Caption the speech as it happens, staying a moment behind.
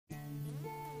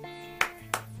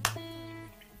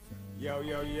Yo,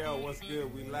 what's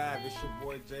good? We live. It's your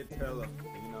boy Jay Teller.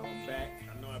 I'm back.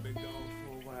 I know I've been gone for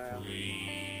a while.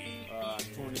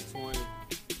 2020,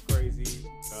 crazy,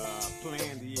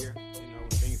 planned year.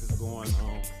 Things is going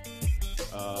on.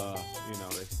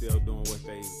 They're still doing what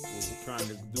they were trying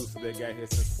to do since they got here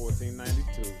since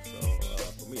 1492.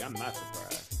 So, for me, I'm not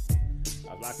surprised.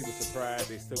 A lot of people surprised.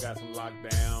 They still got some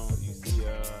lockdown. You see,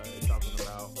 they're talking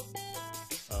about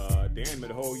damn it,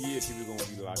 the whole year people are going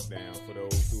to be locked down for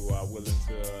those who are willing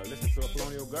to listen to a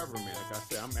colonial government. Like I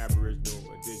said, I'm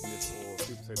Aboriginal, Indigenous, or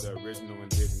people say the original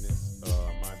Indigenous.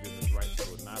 My Indigenous rights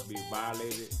will not be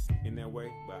violated in that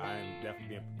way, but I am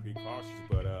definitely being precautious.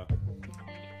 But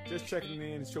just checking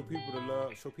in, show people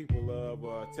love,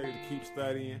 tell you to keep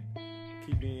studying,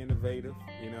 keep being innovative.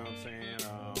 You know what I'm saying?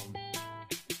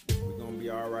 We're going to be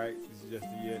all right. This is just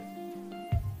a year.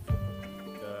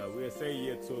 We'll say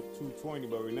year 220,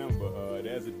 but remember,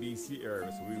 there's a BC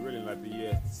era, so we really like the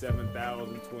year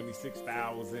 7,000,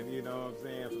 26,000, you know what I'm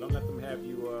saying? So don't let them have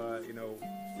you,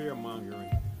 fear-mongering.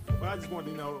 But I just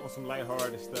wanted to, on some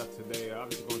lighthearted stuff today. I'm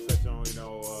just going to touch on, as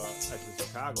a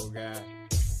Chicago guy,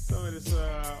 some of this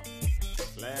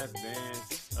Last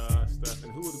Dance stuff,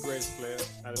 and who was the greatest player.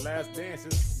 Now, the Last Dance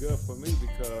is good for me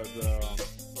because,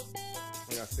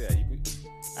 like I said,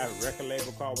 I have a record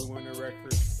label called We Winning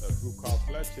Records, a group called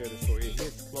Fletcher, so it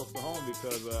hits close to home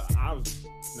because I'm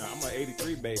an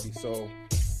 83 baby, so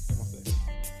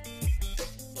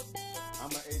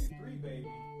I'm an 83 baby,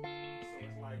 so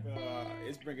it's like,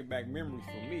 it's bringing back memories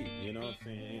for me, you know what I'm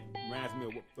saying? It reminds me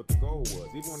of what the goal was.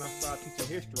 Even when I started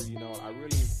teaching history, I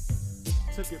really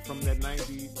took it from them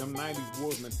 90s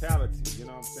Wolves mentality, you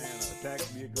know what I'm saying? Attack,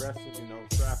 be aggressive,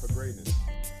 strive for greatness.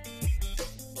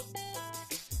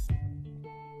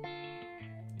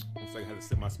 I had to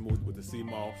sip my smoothie with the sea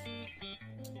moss,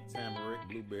 tamarind,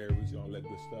 blueberries, all that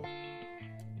good stuff.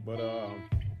 But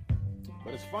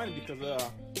it's funny because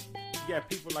you got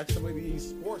people like some of these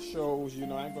sports shows, I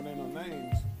ain't gonna name no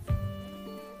names.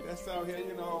 That's out here,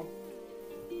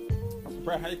 I'm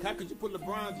surprised. How could you put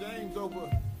LeBron James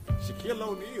over Shaquille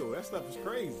O'Neal? That stuff is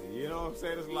crazy. You know what I'm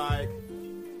saying? It's like,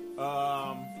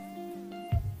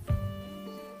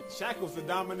 Shaq was the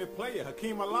dominant player.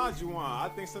 Hakeem Olajuwon. I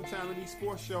think sometimes in these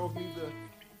sports shows need to,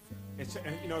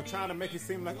 trying to make it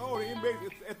seem like, the NBA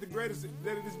is at the greatest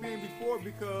that it has been before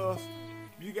because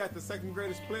you got the second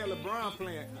greatest player, LeBron,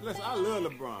 playing. Listen, I love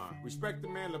LeBron. Respect the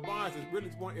man. LeBron is really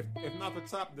one, if not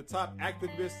the top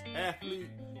activist athlete,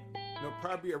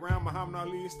 probably around Muhammad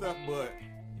Ali and stuff. But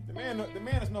the man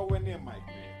is nowhere near Mike,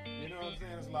 man. You know what I'm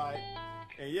saying? It's like,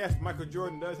 and yes, Michael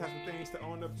Jordan does have some things to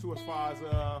own up to as far as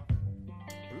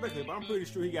but I'm pretty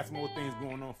sure he got some more things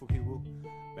going on for people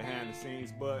behind the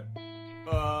scenes. But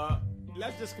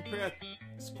let's just compare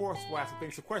sports-wise to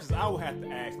things. So questions I would have to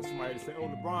ask for somebody to say,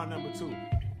 LeBron number 2.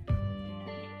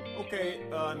 Okay,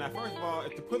 now first of all,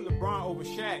 if to put LeBron over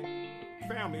Shaq,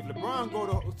 family, if LeBron go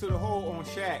to the hole on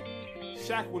Shaq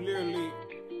will literally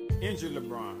injure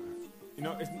LeBron.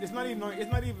 It's not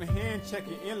even hand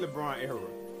checking in LeBron era.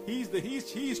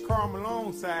 He's Karl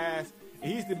Malone size,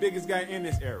 and he's the biggest guy in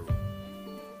this era.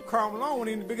 Karl Malone wasn't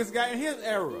even the biggest guy in his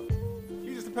era.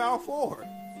 He's just a power forward.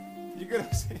 You get what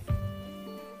I'm saying?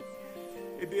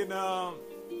 And then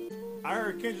I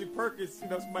heard Kendrick Perkins,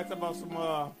 somebody talk about some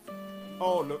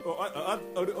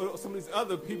some of these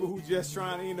other people who just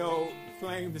trying to,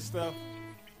 flame the stuff.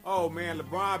 Oh man,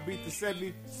 LeBron beat the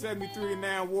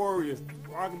 73-9 Warriors,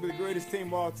 arguably the greatest team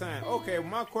of all time. Okay, well,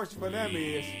 my question for them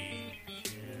is,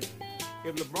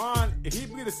 if he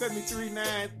beat the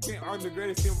 73-9, arguably the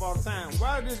greatest team of all time,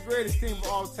 why did this greatest team of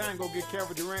all time go get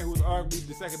Kevin Durant, who was arguably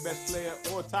the second best player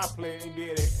or top player in the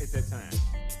NBA at that time?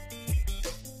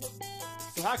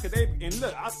 So how could they? And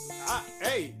look,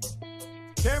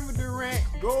 Kevin Durant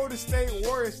Golden State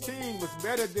Warriors team was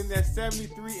better than that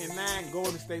 73-9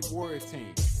 Golden State Warriors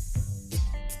team.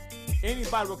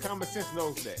 Anybody with common sense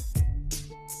knows that.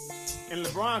 And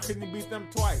LeBron couldn't beat them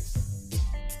twice.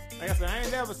 Like I said, I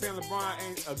ain't never saying LeBron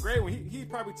ain't a great one. He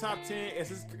probably top 10 as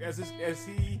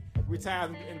he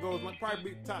retires and goes,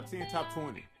 probably top 10, top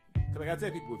 20. Because like I tell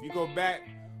people, if you go back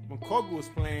when Kobe was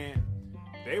playing,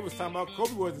 they was talking about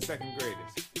Kobe was the second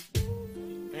greatest.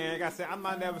 And like I said, I'm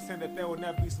not never saying that there will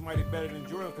never be somebody better than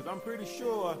Jordan, because I'm pretty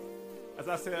sure, as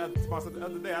I said to myself the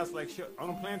other day, I was like, shit, on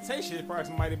the plantation, there's probably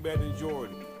somebody better than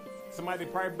Jordan. Somebody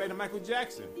probably better than Michael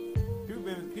Jackson.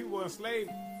 People were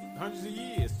enslaved hundreds of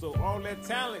years, so all that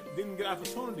talent didn't get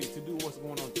opportunity to do what's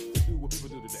going on, to do what people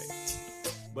do today.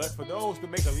 But for those to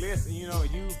make a list, and you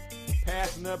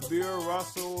passing up Bill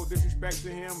Russell,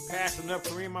 disrespecting him, passing up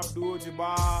Kareem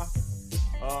Abdul-Jabbar,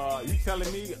 You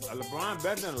telling me LeBron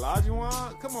better than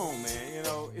Olajuwon? Come on, man. You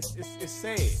know, it's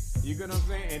sad. You get what I'm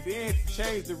saying? And then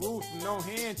change the rules from no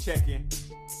hand checking,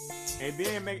 and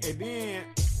then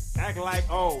act like,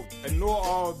 oh, ignore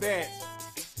all that.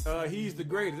 He's the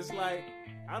greatest. It's like,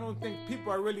 I don't think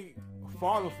people are really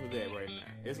falling for that right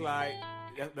now. It's like,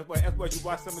 that's why you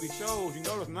watch some of these shows. You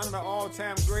notice none of the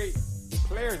all-time great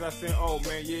players are saying, oh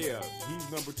man, yeah,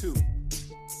 he's number 2.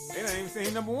 They don't even say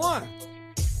he's number 1.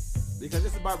 Because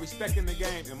it's about respecting the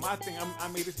game. And my thing, I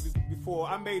made this before.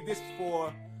 I made this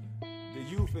for the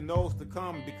youth and those to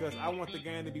come, because I want the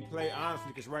game to be played honestly.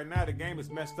 Because right now the game is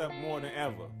messed up more than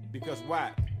ever. Because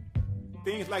why?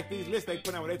 Things like these lists they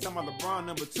put out, where they talking about LeBron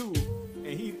number 2,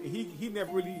 and he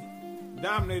never really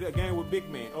dominated a game with big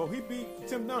men. Oh, he beat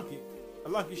Tim Duncan, a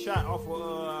lucky shot off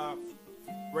of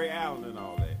Ray Allen and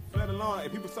all that. Let alone,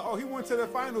 and people say, oh, he went to the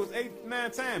finals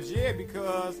 8-9 times. Yeah,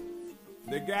 because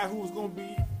the guy who was going to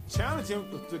be challenging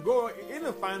him to go in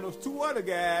the finals, 2 other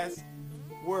guys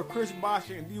were Chris Bosh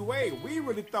and D Wade. We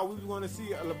really thought we were going to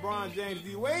see a LeBron James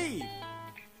D Wade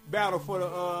battle for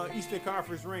the Eastern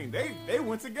Conference ring. They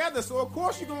went together, so of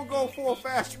course you're gonna go 4 or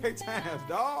 5 straight times,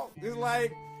 dog. It's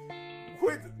like,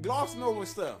 quit glossing over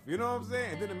stuff. You know what I'm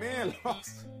saying? And then the man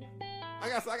lost. I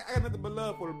got nothing but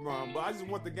love for LeBron, but I just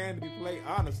want the game to be played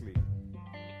honestly.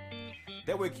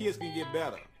 That way kids can get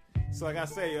better. So like I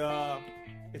say,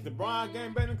 is LeBron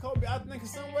game better than Kobe? I think in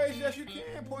some ways, yes, you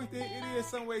can point that it is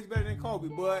some ways better than Kobe,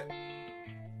 but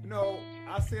you know,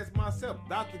 I say it myself.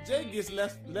 Dr. J gets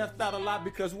left out a lot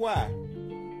because why?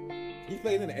 He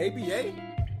played in the ABA.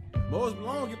 Moses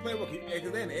Malone he played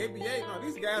because they're in the ABA. No,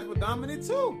 these guys were dominant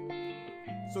too.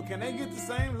 So can they get the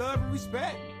same love and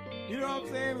respect? You know what I'm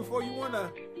saying? Before you want to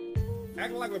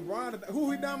act like LeBron,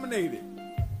 who he dominated?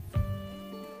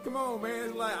 Come on, man.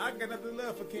 It's like, I got nothing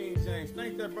love for King James.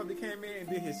 Thank that brother came in and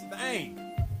did his thing.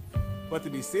 But to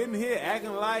be sitting here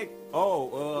acting like,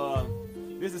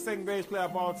 this is the second greatest player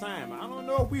of all time. I don't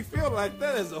know if we feel like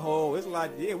that as a whole. It's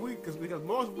like, yeah, because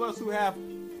most of us who have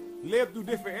lived through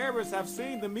different eras have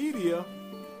seen the media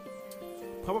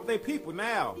pump up their people.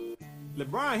 Now,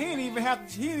 LeBron, he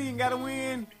didn't even got to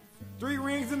win 3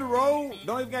 rings in a row.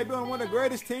 Don't even got to be on one of the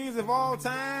greatest teams of all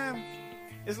time.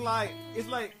 It's like,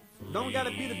 don't got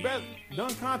to be the best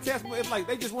dunk contest. But it's like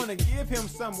they just want to give him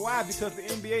some. Why? Because the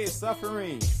NBA is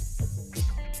suffering.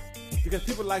 Because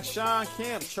people like Sean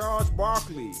Kemp, Charles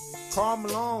Barkley, Karl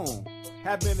Malone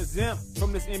have been exempt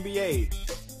from this NBA.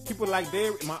 People like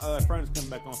David, my friend is coming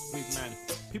back on, please, man.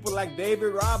 People like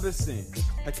David Robinson,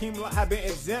 Hakeem have been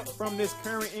exempt from this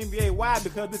current NBA. Why?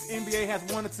 Because this NBA has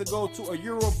wanted to go to a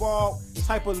Euroball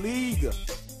type of league.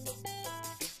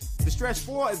 The stretch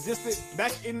 4 existed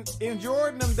back in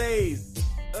Jordan them days.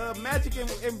 Magic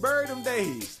and Bird them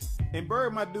days. And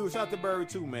Bird, my dude, shout out to Bird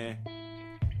too, man.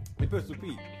 And Pistol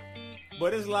Pete.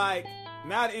 But it's like,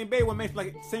 now the NBA what makes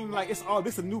it seem like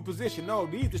this a new position. No,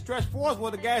 the stretch 4s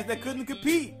were the guys that couldn't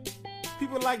compete.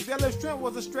 People like Dallas Trent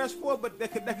was a stretch 4, but they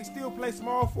could still play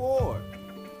small forward.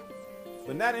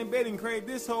 But now the NBA didn't create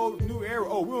this whole new era.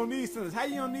 Oh, we don't need centers. How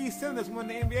you don't need centers when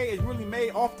the NBA is really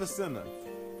made off the center?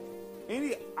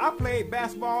 I played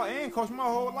basketball and coached my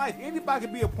whole life. Anybody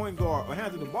could be a point guard or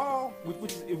handle the ball,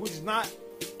 which is not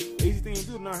an easy thing to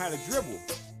do to learn how to dribble.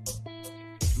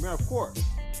 I mean, of course.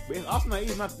 But it's also not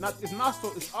easy.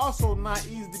 It's also not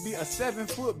easy to be a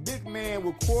 7-foot big man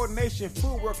with coordination,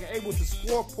 footwork, and able to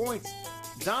score points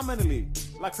dominantly,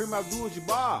 like Kareem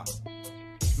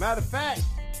Abdul-Jabbar. Matter of fact,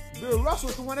 Bill Russell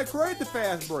is the one that created the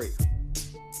fast break.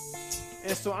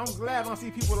 And so I'm glad I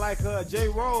see people like Jay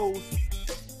Rose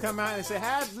come out and say,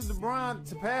 how did LeBron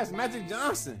surpass Magic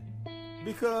Johnson?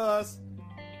 Because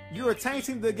you're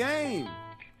tainting the game.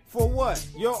 For what?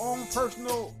 Your own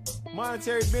personal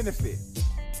monetary benefit.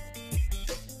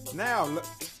 Now,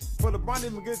 for LeBron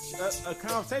to get a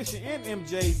conversation in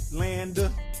MJ land,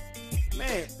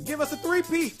 man, give us a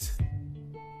 3-peat.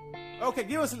 Okay,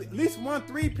 give us at least 1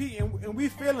 3-peat and we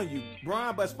feeling you,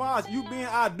 Bron. But as far as you being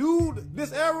our dude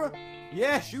this era,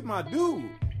 yes, you my dude.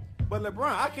 But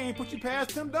LeBron, I can't put you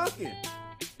past Tim Duncan.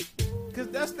 Because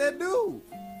that's that dude.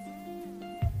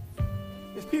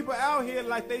 There's people out here,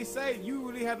 like they say, you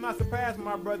really have not surpassed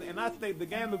my brother. And I think the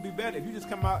game would be better if you just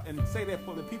come out and say that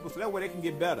for the people so that way they can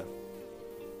get better.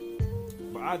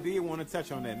 But I did want to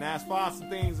touch on that. Now, as far as some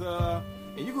things,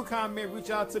 and you can comment, reach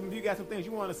out to me if you got some things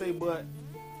you want to say, but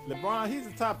LeBron, he's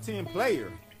a top 10 player.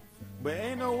 But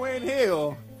ain't no way in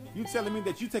hell you telling me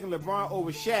that you taking LeBron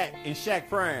over Shaq and Shaq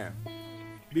Prime.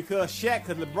 Because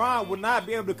LeBron would not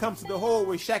be able to come to the hole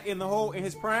with Shaq in the hole in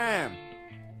his prime.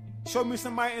 Show me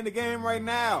somebody in the game right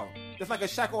now that's like a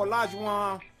Shaq or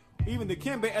Olajuwon, even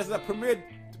Dikembe as a premier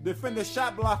defender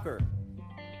shot blocker.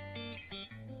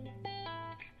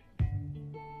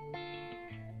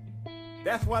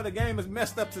 That's why the game is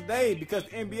messed up today, because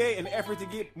the NBA, in the effort to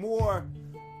get more,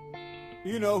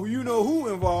 you know who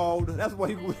involved. That's why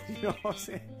you know what I'm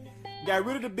saying. Got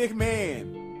rid of the big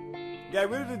man. Got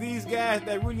rid of these guys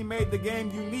that really made the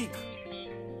game unique.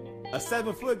 A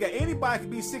 7-foot guy. Anybody can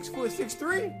be 6 foot,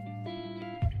 6'3".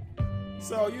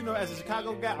 So, you know, as a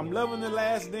Chicago guy, I'm loving The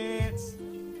Last Dance.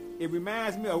 It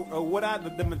reminds me of what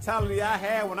the mentality I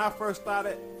had when I first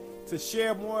started to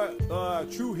share more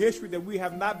true history that we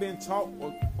have not been taught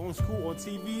on school, on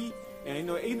TV. And, you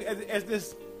know, even as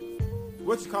this,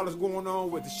 is going on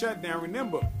with the shutdown,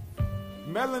 remember,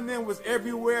 melanin was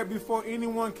everywhere before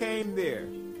anyone came there.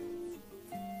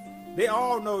 They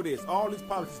all know this. All these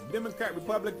politicians, Democrat,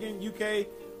 Republican, UK,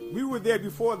 we were there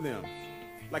before them.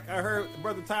 Like I heard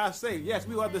Brother Ty say, yes,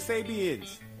 we are the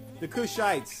Sabians, the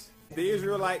Cushites, the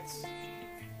Israelites,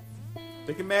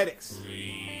 the Kemetics,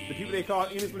 the people they call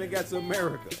Indians when they got to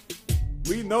America.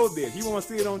 We know this. You won't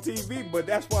see it on TV, but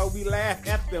that's why we laugh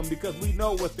at them, because we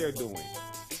know what they're doing.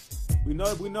 We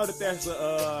know that there's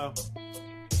a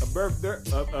birth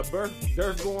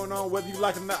dearth going on, whether you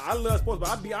like it or not. I love sports, but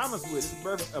I'll be honest with it.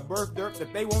 It's a birth dearth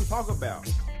that they won't talk about.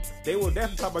 They will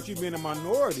definitely talk about you being a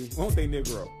minority, won't they,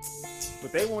 Negro?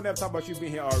 But they won't ever talk about you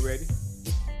being here already.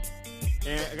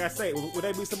 And like I say, would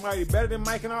they be somebody better than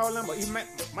Mike and all of them? Or even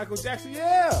Michael Jackson?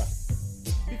 Yeah.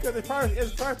 Because it's probably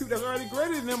people that's already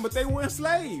greater than them, but they were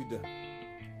enslaved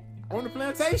on the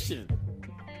plantation.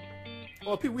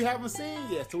 Or people we haven't seen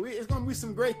yet. So it's going to be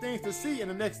some great things to see in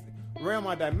the next realm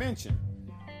or dimension.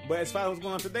 But as far as what's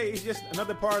going on today, it's just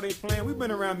another part of their plan. We've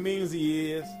been around millions of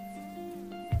years.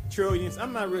 Trillions.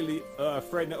 I'm not really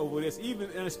fretting over this. Even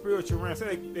in the spiritual realm,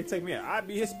 say they take me out. I'd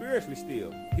be here spiritually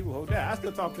still. People hold that. I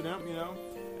still talk to them, you know.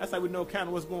 That's how we know kind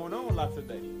of what's going on a lot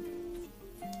today.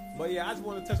 But yeah, I just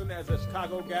want to touch on that as a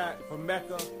Chicago guy from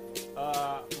Mecca.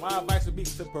 My advice would be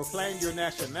to proclaim your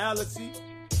nationality.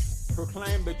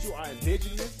 Proclaim that you are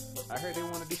indigenous. I heard they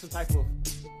want to do some type of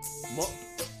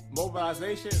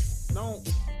mobilization. Don't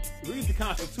read the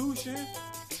Constitution.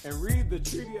 And read the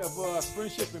Treaty of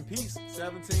Friendship and Peace,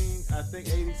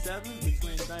 1787,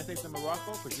 between the United States and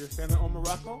Morocco, because you're standing on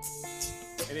Morocco.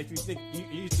 And if you think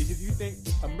if you think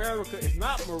America is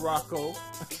not Morocco,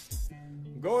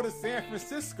 go to San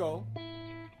Francisco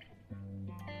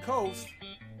coast,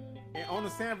 and on the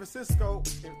San Francisco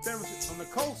on the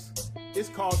coast, it's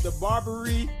called the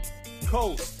Barbary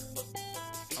Coast.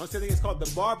 I'm saying it's called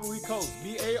the Barbary Coast,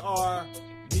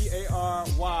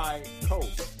 Barbary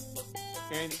Coast.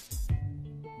 And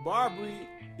Barbary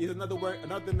is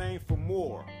another name for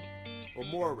Moor or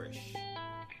Moorish.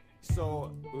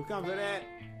 So when it comes to that,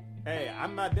 hey,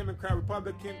 I'm not Democrat,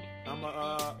 Republican. I'm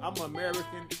an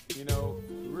American, you know,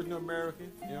 original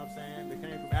American. You know what I'm saying? They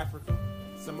came from Africa.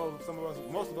 Some of us,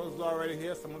 most of us was already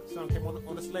here. Some came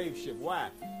on a slave ship. Why?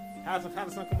 How did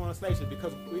some come on a slave ship?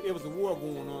 Because it was a war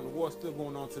going on. The war's still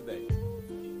going on today.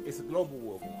 It's a global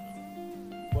war going on.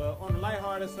 But on the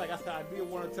lighthearted side, like I said, I did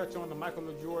want to touch on the Michael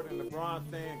Jordan and LeBron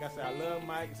thing. Like I said, I love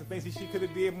Mike. Some things she could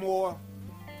have did more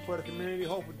for the community.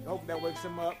 Hope that wakes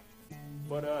him up.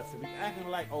 But to be acting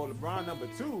like, oh, LeBron number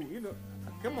 2, you know,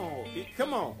 come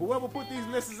on. Whoever put these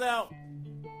lists out,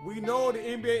 we know the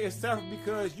NBA is separate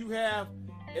because you have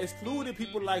excluded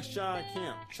people like Sean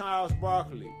Kemp, Charles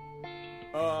Barkley,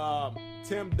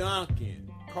 Tim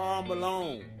Duncan, Karl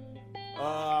Malone,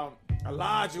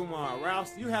 Elijah Wan,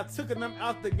 Rouse. You have taken them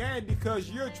out the game because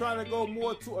you're trying to go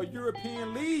more to a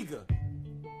European league.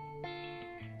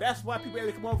 That's why people have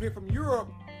to come over here from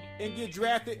Europe and get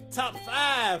drafted top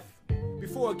 5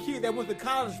 before a kid that went to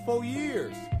college 4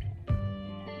 years.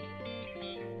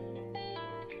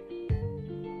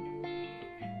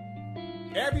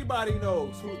 Everybody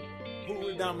knows who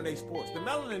really dominates sports. The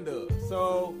melanin does.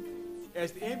 So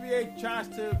as the NBA tries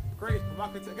to create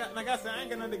provocative, like I said, I ain't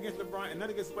got nothing against LeBron and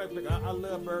nothing against the I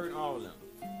love Bird and all of them.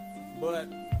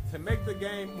 But to make the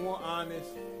game more honest,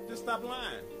 just stop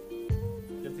lying.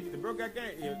 The bro got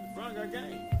game. Yeah, LeBron got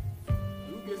game.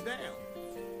 Who gets down?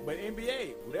 But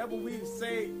NBA, whatever we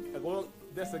say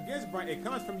that's against Brian, it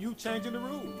comes from you changing the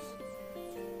rules.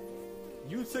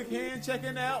 You took hand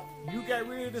checking out. You got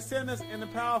rid of the centers and the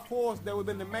power force that would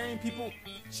have been the main people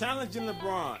challenging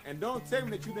LeBron. And don't tell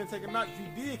me that you didn't take him out. You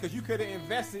did, because you could have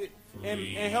invested and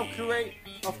helped create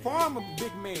a farm of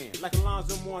big men like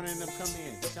Alonzo Mourning and them come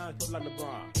in, challenge people like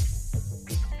LeBron.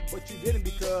 But you didn't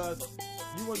because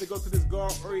you wanted to go to this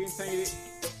guard-orientated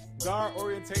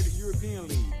European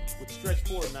league with the stretch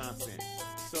forward nonsense.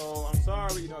 So I'm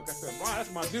sorry, you know, like I said, Brian,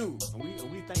 that's my dude.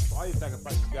 And we thank you for all your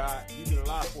sacrifices, God. You did a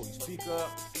lot for you. Speak up,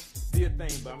 do your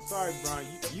thing. But I'm sorry, Brian,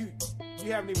 you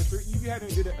haven't even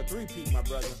did a 3-peat, my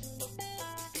brother.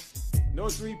 No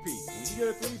three-peat. When you get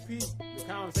a three-peat, the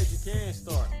conversation can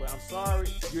start. But I'm sorry,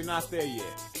 you're not there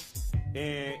yet.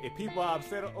 And if people are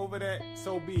upset over that,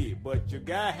 so be it. But your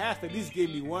guy has to at least give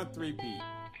me one three-peat.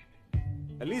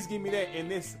 At least give me that in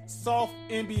this soft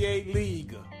NBA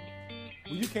league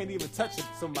where you can't even touch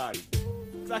somebody.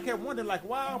 Because I kept wondering, like,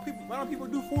 why don't people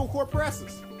do full court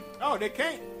presses? Oh, they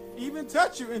can't even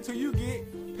touch you until you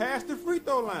get past the free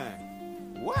throw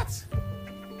line. What?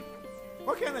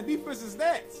 What kind of defense is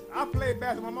that? I played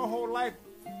basketball my whole life.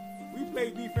 We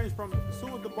played defense from as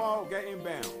soon as the ball got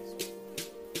inbounds.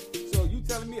 So you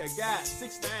telling me a guy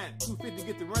 6'9", 250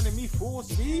 get to running me full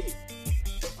speed?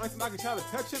 Only time I can try to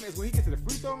touch him is when he gets to the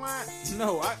free throw line?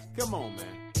 No, come on,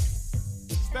 man.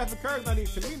 Stephen Curry's not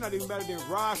even better than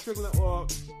Rod Strickland or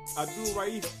Abdul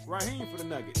Rahim for the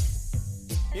Nuggets.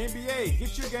 NBA,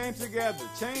 get your game together.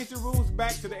 Change the rules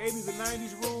back to the 80s and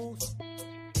 90s rules.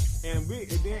 And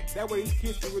then that way these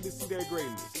kids can really see their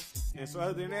greatness. And so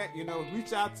other than that,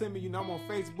 reach out to me. I'm on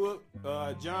Facebook,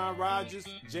 John Rogers,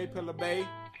 J. Pillar Bay.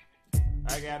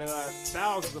 I got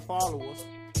thousands of followers.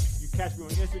 You catch me on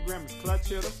Instagram, it's Clutch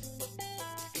Hitter.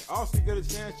 Also, you get a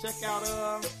chance, check out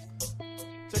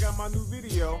my new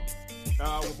video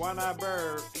with Why Not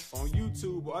Bird on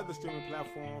YouTube or other streaming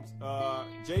platforms.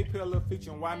 J. Pillar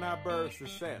featuring Why Not Bird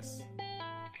Success.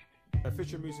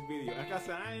 Official music video. Like I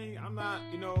said, I'm not,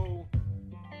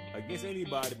 against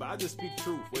anybody, but I just speak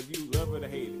truth, whether you love it or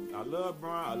hate it. I love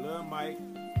Bron, I love Mike.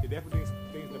 There definitely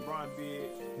things LeBron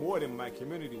did more than Mike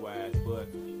community-wise, but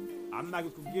I'm not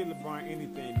going to give LeBron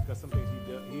anything because some things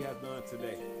he has done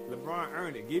today. LeBron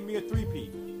earned it. Give me a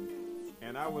three-peat.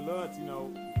 And I would love to,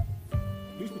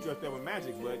 at least put you up there with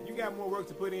Magic, but you got more work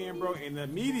to put in, bro, and the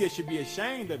media should be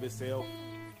ashamed of itself.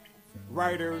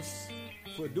 Writers,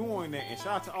 for doing that, and shout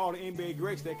out to all the NBA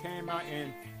greats that came out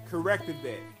and corrected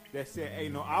that said, hey,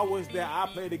 I was there, I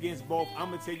played against both,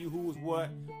 I'm gonna tell you who was what,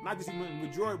 not just even the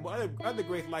majority, but other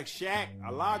greats like Shaq,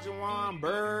 Olajuwon,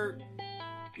 Bird,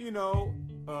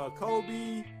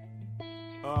 Kobe,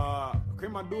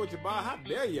 Kareem Abdul-Jabbar. How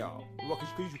dare y'all? Well, cause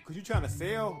you trying to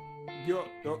sell your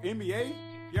NBA?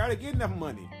 You already get enough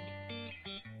money.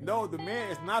 No, the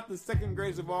man is not the second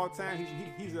greatest of all time.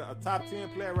 He's a top 10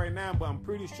 player right now, but I'm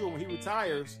pretty sure when he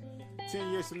retires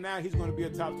 10 years from now, he's going to be a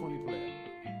top 20 player.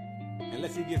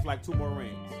 Unless he gets like 2 more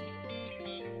rings.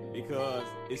 Because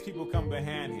it's people coming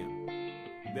behind him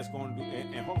that's going to do,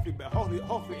 and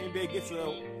hopefully NBA gets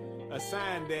a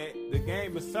sign that the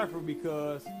game is suffering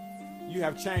because you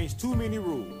have changed too many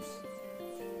rules.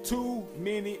 Too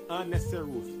many unnecessary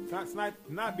rules.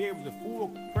 Not be able to full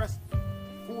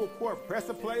court press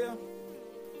a player.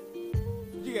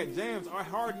 You got James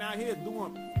Harden out here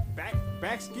doing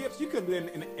back skips. You couldn't do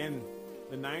it in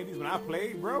the 90s when I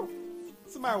played, bro.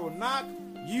 Somebody will knock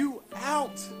you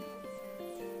out.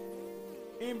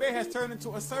 NBA has turned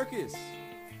into a circus.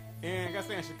 And like I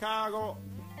said, in Chicago,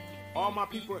 all my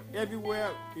people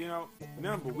everywhere,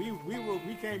 none, but we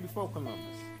came before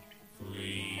Columbus.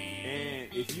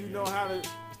 And if you know how to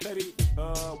study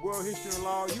world history and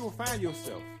law, you will find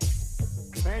yourself.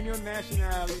 Claim your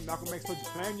nationality, Malcolm X told you,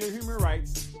 claim your human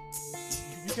rights.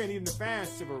 You can't even define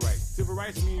civil rights. Civil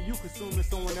rights mean you consuming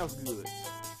someone else's goods.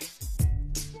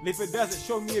 And if it doesn't,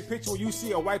 show me a picture where you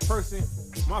see a white person,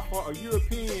 a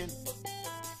European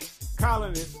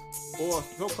colonist, or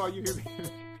so-called European,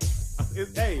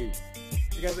 hey,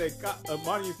 you got a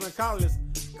modern colonist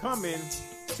coming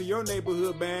to your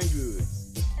neighborhood buying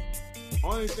goods.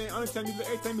 Only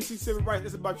time you see civil rights,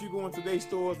 it's about you going to their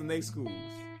stores and their schools.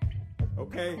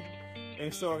 Okay?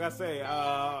 And so, like I say,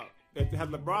 has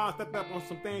LeBron stepped up on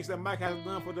some things that Mike has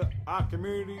done for our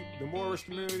community, the Moorish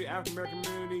community, African American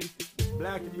community,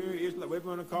 Black community, Islam, whatever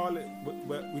you want to call it,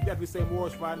 but we definitely say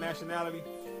Moorish for our nationality.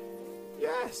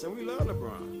 Yes, and we love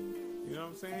LeBron. You know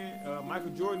what I'm saying?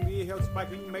 Michael Jordan did help Spike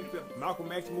Lee make the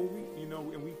Malcolm X movie,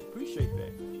 and we appreciate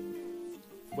that.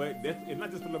 But it's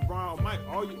not just for LeBron or Mike.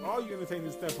 All you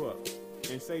entertainers step up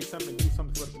and say something, do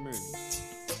something for the community.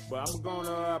 But I'm going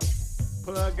to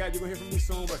plug out. You're going to hear from me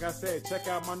soon. Like I said, check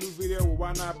out my new video with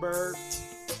Why Not Bird.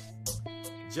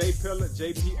 J Pillar,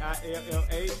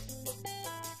 J-P-I-L-L-A.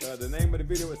 The name of the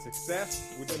video is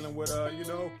Success. We're dealing with,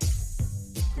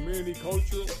 community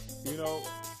culture,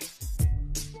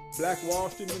 Black Wall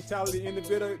Street mentality in the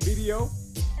video.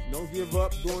 Don't give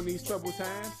up during these troubled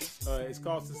times. It's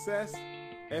called Success.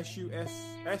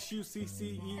 S-U-C-C-E-S-S.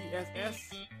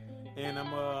 And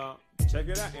I'm check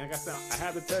it out. And like I said, I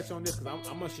have to touch on this because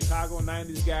I'm a Chicago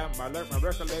 90s guy. My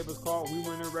record label is called We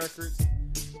Winning Records.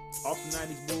 Off the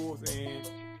 90s Bulls. And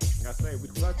like I say, we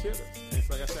clutch hitters. And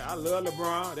so like I said, I love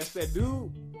LeBron. That's that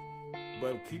dude.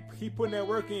 but keep putting that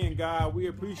work in, God. We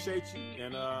appreciate you.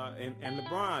 And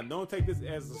LeBron, don't take this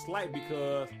as a slight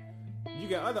because you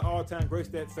got other all-time greats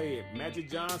that say it. Magic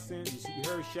Johnson, you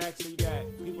heard Shaq, so you got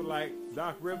people like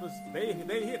Doc Rivers.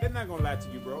 They're not gonna lie to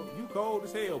you, bro. You cold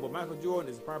as hell, but Michael Jordan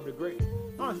is probably the greatest.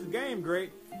 Honestly, the game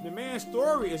great. The man's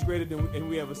story is greater than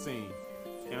we ever seen.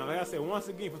 And like I said, once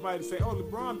again, for somebody to say, "Oh,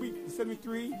 LeBron beat the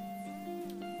 '73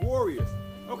 Warriors."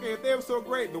 Okay, if they were so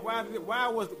great, then why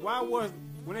was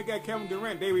when they got Kevin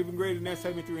Durant, they were even greater than that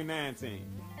 '73 and '9 team?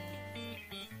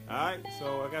 All right,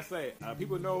 so like I say,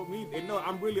 people know me. They know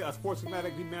I'm really a sports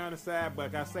fanatic deep down inside.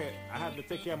 But like I said, I have to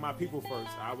take care of my people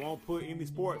first. I won't put any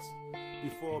sports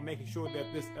before making sure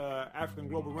that this African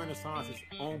global renaissance is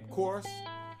on course.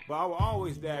 But I will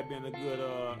always dab in a good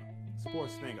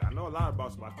sports thing. I know a lot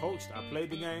about sports. I coached. I played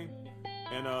the game.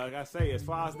 And like I say, as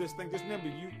far as this thing, just remember,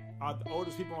 you are the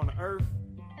oldest people on the earth.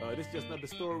 This is just another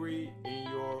story in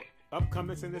your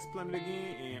upcomings in this planet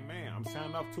again. And man, I'm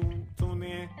signing off. Tune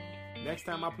in. Next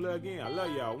time I play again, I love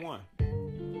y'all. One.